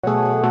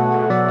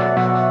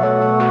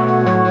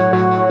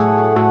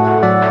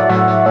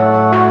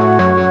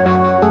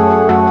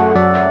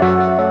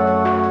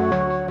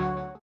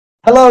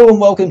Hello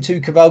and welcome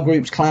to Cavell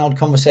Group's Cloud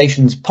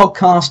Conversations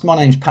podcast. My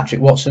name's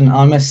Patrick Watson.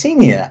 I'm a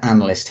senior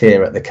analyst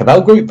here at the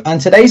Cavell Group,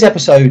 and today's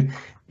episode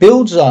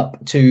builds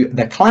up to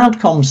the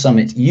CloudCom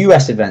Summit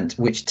US event,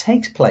 which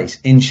takes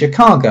place in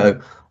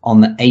Chicago on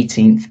the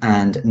 18th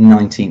and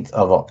 19th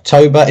of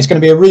October. It's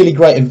going to be a really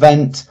great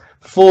event,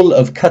 full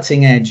of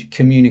cutting-edge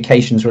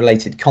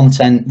communications-related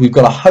content. We've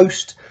got a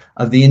host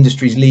of the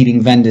industry's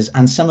leading vendors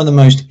and some of the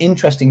most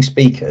interesting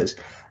speakers.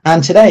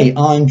 And today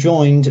I'm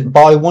joined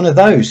by one of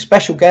those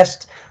special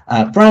guests,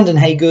 Brandon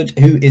Haygood,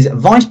 who is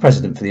Vice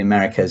President for the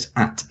Americas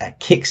at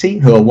Kixi,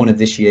 who are one of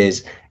this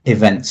year's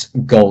event's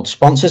gold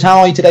sponsors. How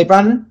are you today,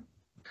 Brandon?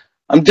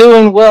 I'm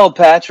doing well,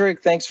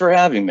 Patrick. Thanks for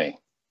having me.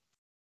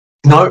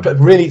 No, but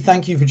really,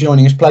 thank you for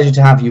joining us. Pleasure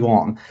to have you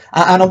on.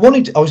 And I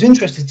was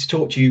interested to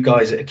talk to you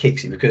guys at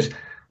Kixi because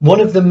one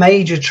of the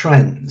major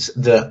trends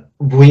that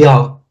we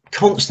are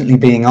constantly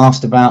being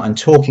asked about and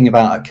talking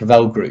about at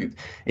Cavell Group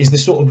is the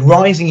sort of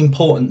rising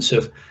importance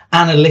of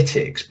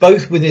analytics,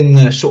 both within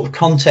the sort of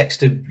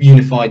context of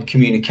unified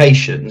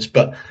communications,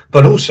 but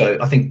also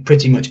I think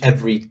pretty much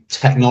every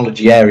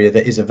technology area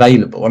that is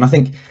available. And I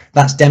think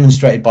that's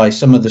demonstrated by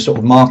some of the sort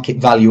of market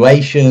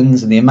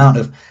valuations and the amount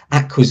of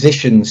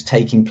acquisitions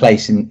taking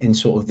place in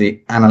sort of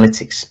the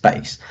analytics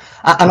space.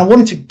 And I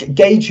wanted to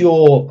gauge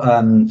your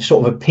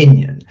sort of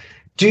opinion.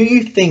 Do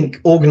you think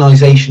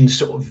organizations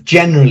sort of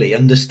generally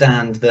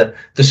understand the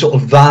sort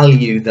of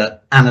value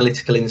that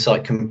analytical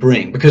insight can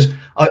bring? Because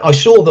I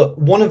saw that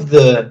one of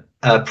the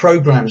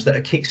programs that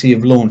Kixi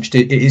have launched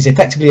is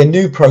effectively a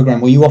new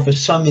program where you offer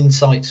some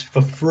insights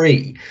for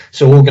free,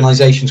 so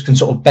organizations can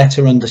sort of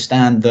better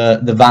understand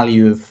the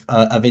value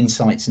of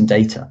insights and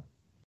data.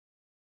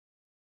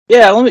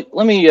 Yeah,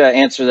 let me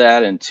answer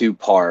that in two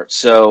parts.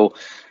 So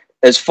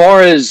as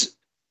far as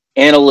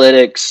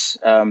analytics,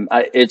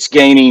 it's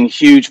gaining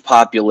huge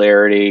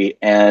popularity,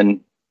 and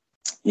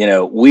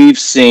we've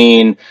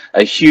seen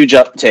a huge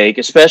uptake,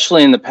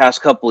 especially in the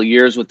past couple of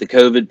years with the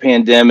COVID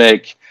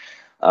pandemic,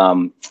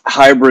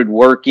 hybrid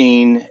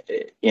working.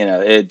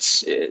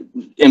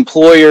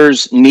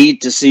 Employers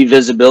need to see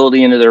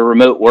visibility into their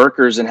remote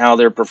workers and how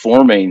they're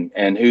performing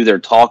and who they're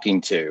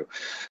talking to.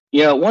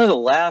 One of the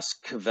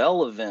last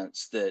Cavell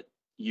events that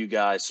you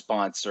guys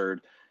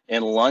sponsored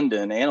in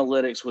London,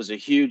 analytics was a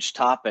huge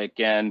topic,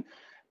 and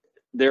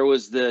there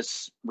was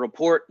this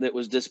report that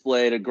was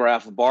displayed, a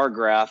bar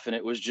graph, and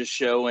it was just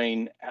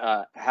showing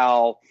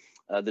how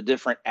the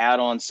different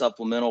add-on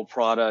supplemental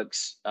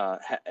products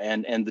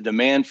and the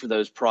demand for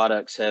those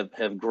products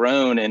have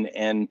grown,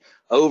 and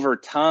over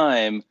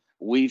time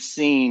we've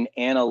seen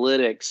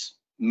analytics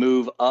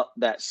move up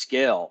that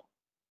scale.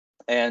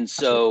 And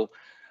so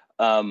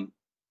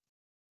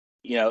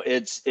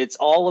it's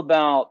all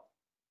about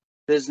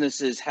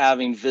businesses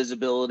having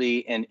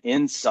visibility and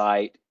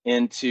insight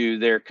into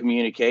their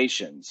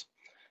communications,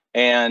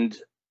 and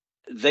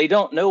they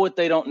don't know what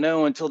they don't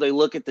know until they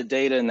look at the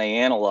data and they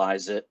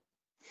analyze it.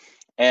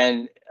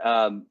 And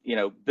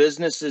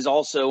businesses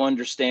also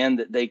understand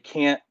that they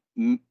can't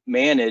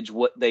manage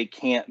what they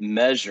can't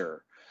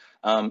measure.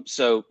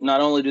 So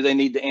not only do they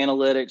need the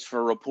analytics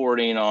for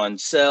reporting on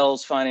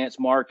sales, finance,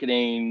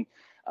 marketing,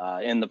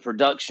 in the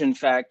production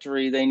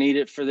factory, they need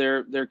it for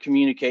their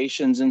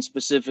communications and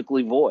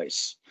specifically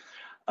voice.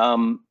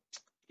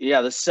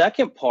 The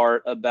second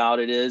part about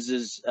it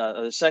is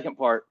the second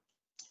part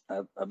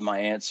of my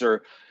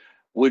answer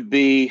would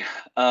be,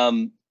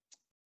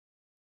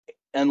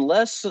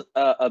 unless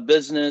a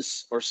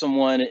business or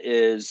someone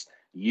is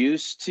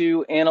used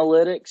to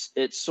analytics,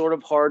 it's sort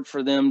of hard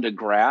for them to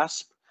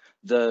grasp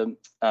the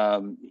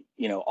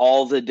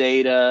all the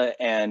data,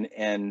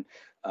 and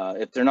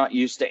if they're not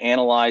used to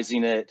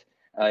analyzing it,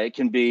 it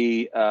can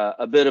be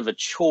a bit of a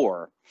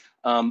chore.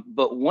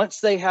 But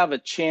once they have a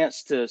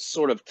chance to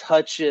sort of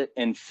touch it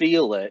and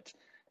feel it,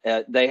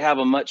 they have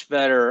a much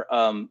better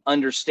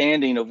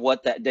understanding of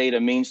what that data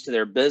means to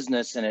their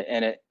business, and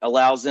it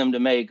allows them to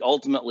make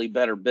ultimately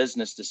better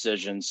business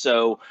decisions.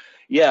 So,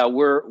 yeah,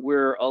 we're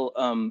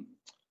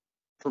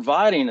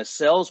providing a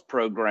sales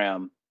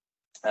program.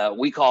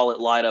 We call it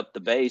Light Up the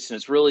Base, and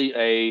it's really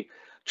a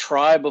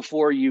try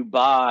before you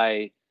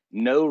buy,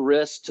 no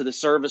risk to the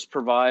service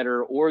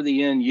provider or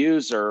the end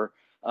user,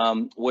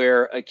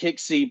 where a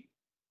Kixi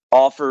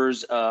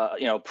offers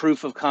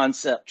proof of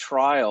concept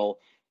trial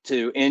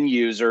to end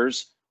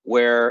users,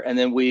 and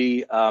then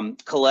we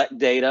collect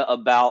data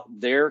about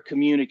their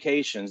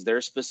communications,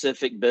 their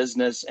specific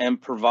business,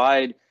 and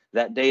provide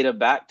that data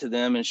back to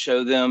them and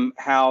show them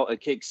how a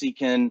Kixi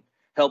can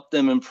help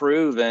them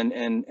improve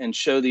and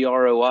show the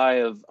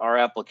ROI of our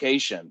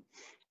application.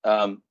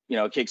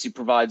 Kixi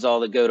provides all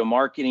the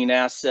go-to-marketing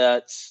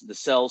assets, the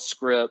sales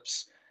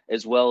scripts,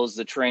 as well as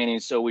the training.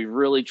 So we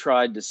really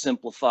tried to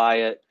simplify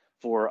it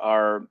for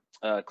our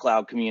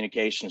cloud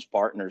communications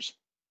partners.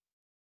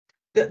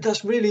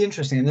 That's really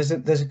interesting, and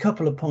there's a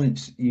couple of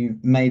points you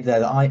made there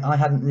that I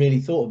hadn't really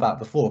thought about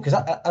before.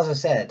 Because as I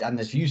said, and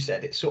as you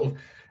said, it's sort of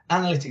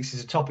analytics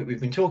is a topic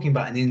we've been talking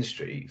about in the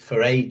industry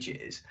for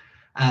ages.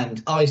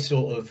 And I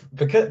sort of,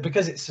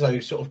 because it's so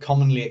sort of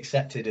commonly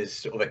accepted as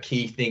sort of a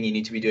key thing you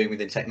need to be doing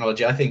within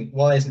technology, I think,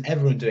 why isn't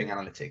everyone doing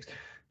analytics?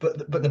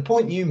 But the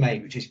point you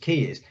made, which is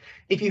key, is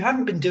if you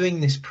haven't been doing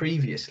this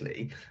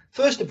previously,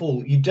 first of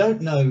all, you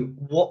don't know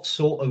what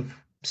sort of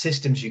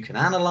systems you can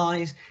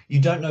analyze, you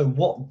don't know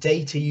what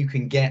data you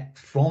can get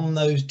from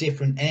those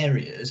different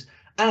areas,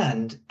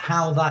 and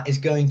how that is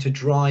going to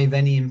drive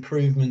any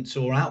improvements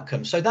or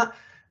outcomes. So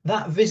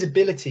that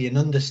visibility and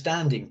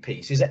understanding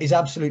piece is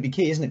absolutely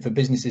key, isn't it, for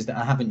businesses that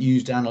haven't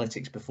used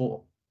analytics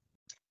before?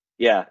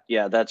 Yeah,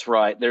 that's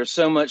right. There's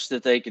so much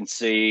that they can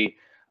see,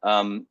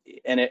 and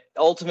it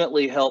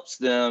ultimately helps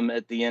them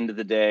at the end of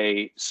the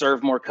day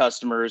serve more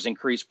customers,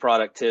 increase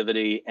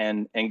productivity,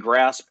 and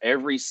grasp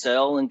every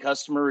sell and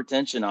customer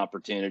retention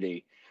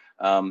opportunity.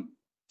 And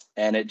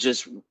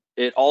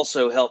it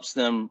also helps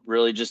them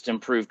really just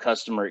improve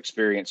customer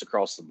experience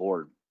across the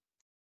board.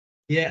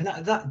 Yeah,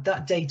 and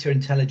that data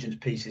intelligence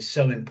piece is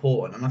so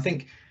important. And I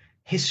think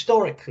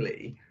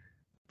historically,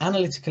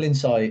 analytical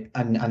insight,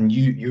 and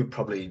you're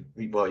probably,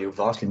 well, you're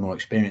vastly more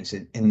experienced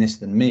in this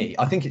than me.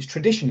 I think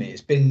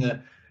it's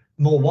been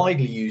more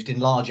widely used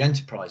in large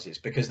enterprises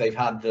because they've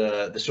had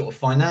the sort of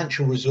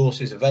financial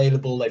resources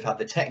available, they've had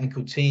the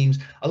technical teams.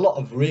 A lot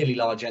of really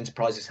large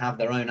enterprises have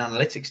their own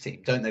analytics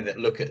team, don't they, that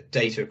look at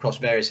data across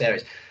various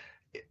areas.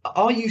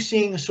 Are you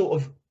seeing a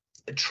sort of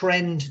a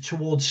trend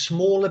towards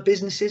smaller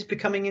businesses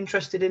becoming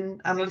interested in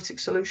analytics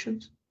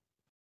solutions?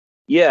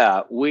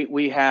 Yeah,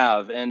 we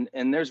have, and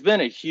there's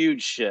been a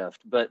huge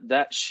shift, but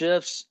that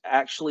shift's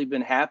actually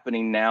been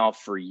happening now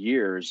for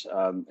years.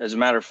 As a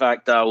matter of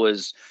fact, I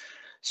was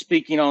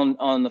speaking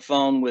on the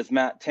phone with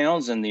Matt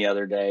Townsend the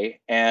other day,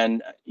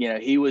 and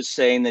he was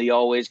saying that he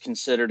always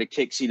considered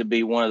Akixi to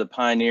be one of the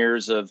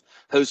pioneers of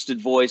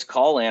hosted voice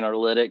call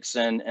analytics,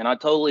 and I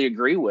totally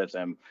agree with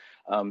him.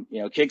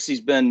 Akixi's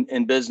been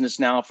in business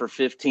now for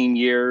 15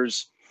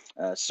 years.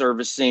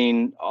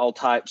 Servicing all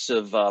types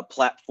of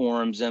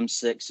platforms,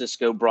 M6,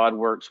 Cisco,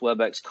 BroadWorks,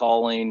 WebEx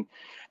calling.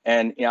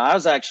 And I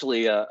was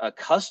actually a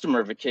customer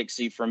of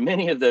Akixi for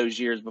many of those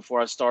years before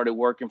I started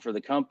working for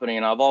the company.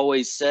 And I've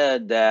always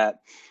said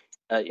that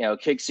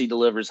Akixi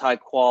delivers high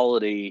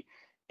quality,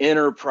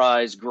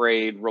 enterprise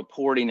grade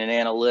reporting and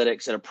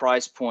analytics at a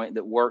price point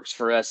that works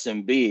for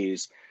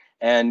SMBs.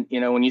 And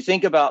when you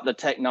think about the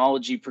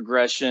technology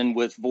progression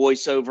with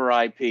voice over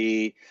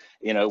IP,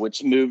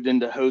 which moved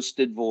into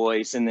hosted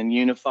voice and then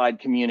unified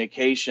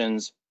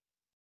communications,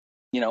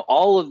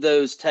 all of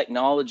those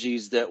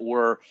technologies that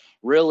were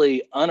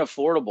really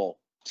unaffordable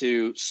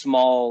to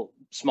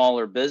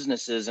smaller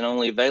businesses and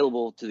only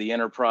available to the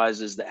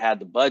enterprises that had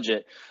the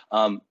budget,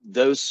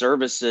 those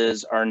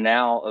services are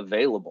now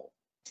available.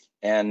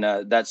 And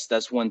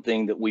that's one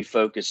thing that we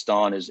focused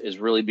on is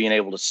really being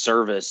able to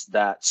service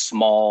that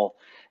small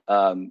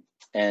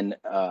and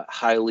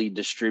highly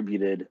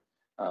distributed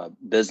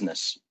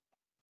business.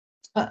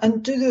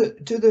 And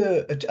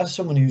as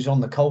someone who's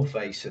on the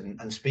coalface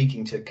and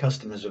speaking to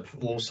customers of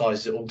all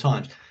sizes at all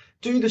times,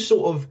 do the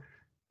sort of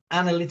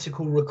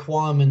analytical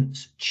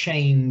requirements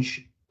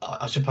change?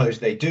 I suppose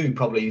they do,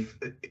 probably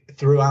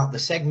throughout the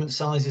segment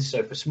sizes.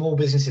 So for small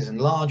businesses and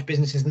large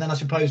businesses, and then I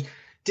suppose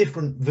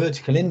different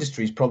vertical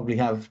industries probably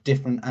have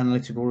different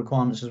analytical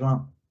requirements as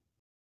well.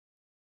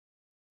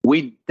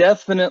 We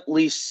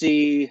definitely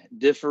see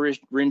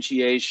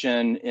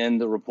differentiation in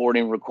the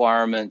reporting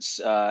requirements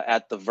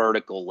at the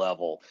vertical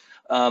level.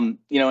 In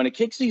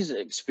Akixi's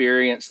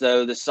experience,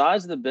 though, the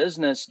size of the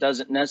business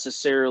doesn't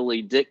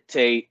necessarily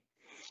dictate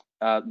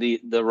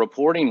the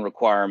reporting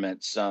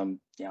requirements.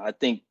 I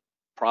think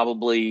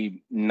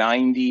probably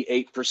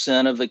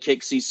 98% of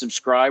Akixi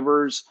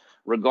subscribers,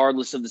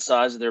 regardless of the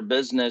size of their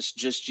business,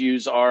 just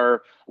use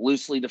our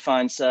loosely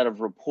defined set of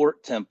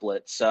report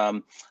templates.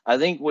 I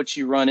think what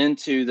you run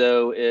into,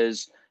 though,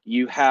 is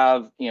you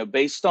have,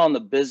 based on the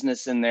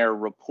business and their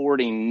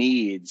reporting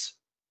needs,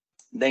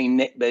 they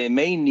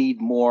may need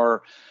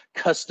more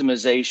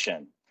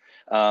customization,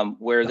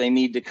 where they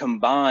need to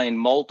combine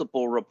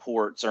multiple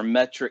reports or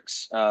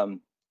metrics. And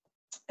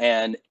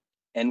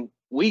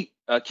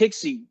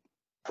Akixi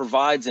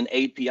provides an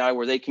API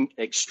where they can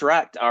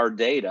extract our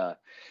data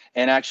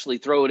and actually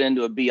throw it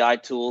into a BI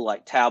tool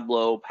like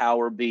Tableau,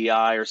 Power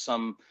BI, or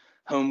some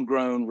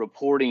homegrown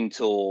reporting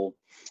tool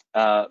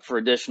for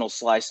additional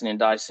slicing and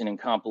dicing and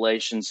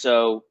compilation.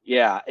 So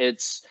yeah,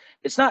 it's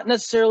not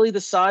necessarily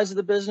the size of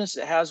the business.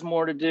 It has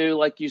more to do,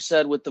 like you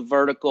said, with the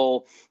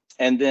vertical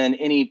and then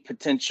any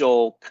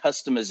potential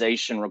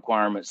customization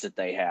requirements that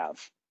they have,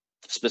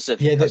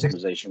 specific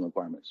customization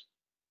requirements.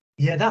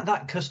 Yeah,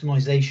 that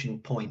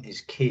customization point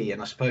is key.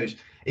 And I suppose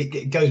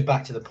it goes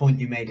back to the point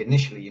you made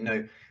initially,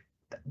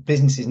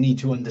 businesses need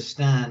to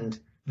understand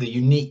the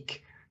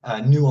unique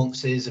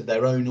nuances of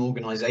their own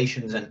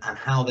organizations and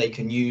how they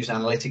can use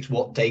analytics,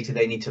 what data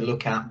they need to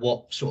look at,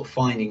 what sort of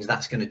findings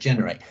that's going to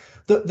generate.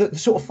 The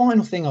sort of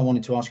final thing I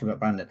wanted to ask you about,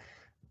 Brandon,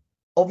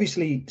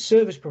 obviously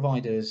service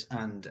providers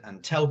and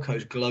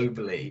telcos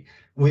globally,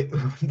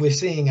 we're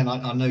seeing, and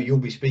I know you'll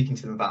be speaking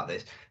to them about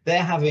this,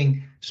 they're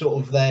having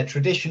sort of their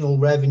traditional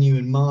revenue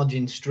and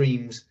margin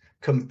streams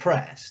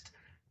compressed,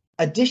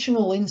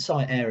 additional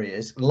insight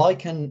areas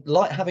like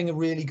having a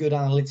really good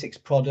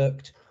analytics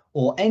product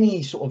or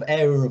any sort of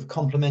area of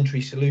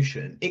complementary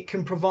solution, it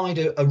can provide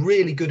a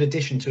really good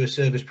addition to a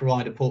service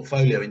provider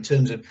portfolio in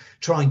terms of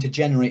trying to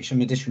generate some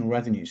additional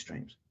revenue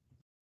streams.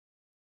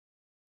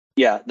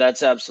 Yeah,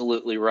 that's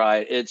absolutely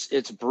right.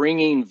 It's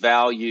bringing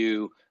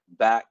value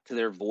back to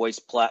their voice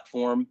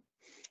platform,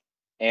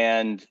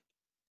 and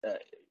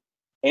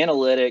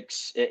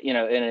analytics,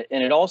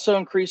 and it also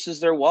increases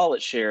their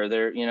wallet share, and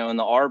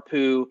the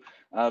ARPU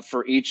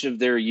for each of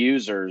their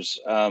users.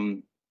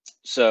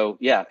 So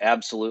yeah,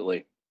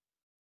 absolutely.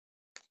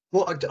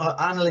 Well,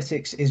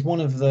 analytics is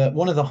one of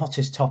the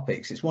hottest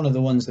topics. It's one of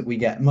the ones that we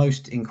get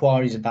most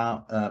inquiries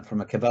about from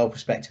a Cavell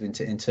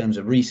perspective in terms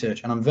of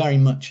research, and I'm very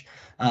much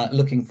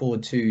looking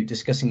forward to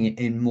discussing it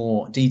in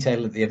more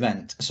detail at the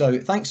event.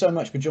 So thanks so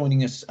much for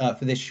joining us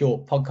for this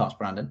short podcast,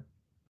 Brandon.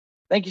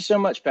 Thank you so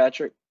much,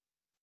 Patrick.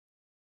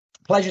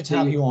 Pleasure to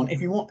have you on.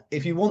 If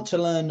you want to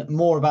learn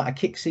more about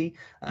Akixi,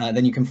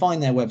 then you can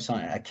find their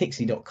website at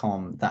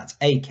akixi.com. That's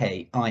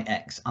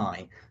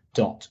AKIXI.com.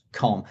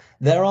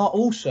 There are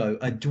also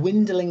a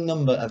dwindling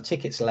number of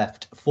tickets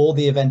left for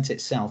the event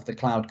itself, the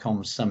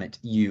CloudComm Summit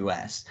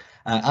US.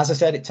 As I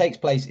said, it takes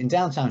place in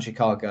downtown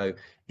Chicago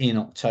in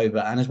October,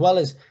 and as well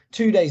as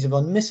 2 days of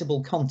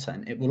unmissable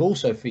content, it will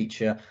also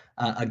feature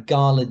a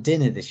gala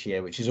dinner this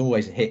year, which is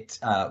always a hit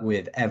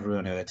with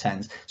everyone who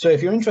attends. So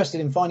if you're interested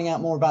in finding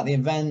out more about the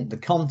event, the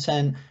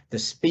content, the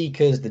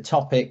speakers, the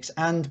topics,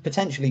 and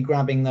potentially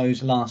grabbing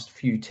those last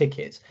few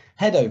tickets,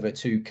 head over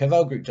to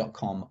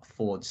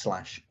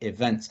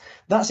cavellgroup.com/events.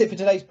 That's it for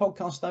today's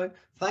podcast, though.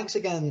 Thanks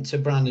again to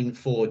Brandon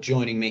for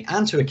joining me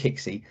and to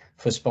Akixi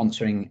for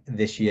sponsoring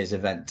this year's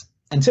event.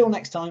 Until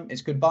next time,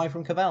 it's goodbye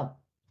from Cavell.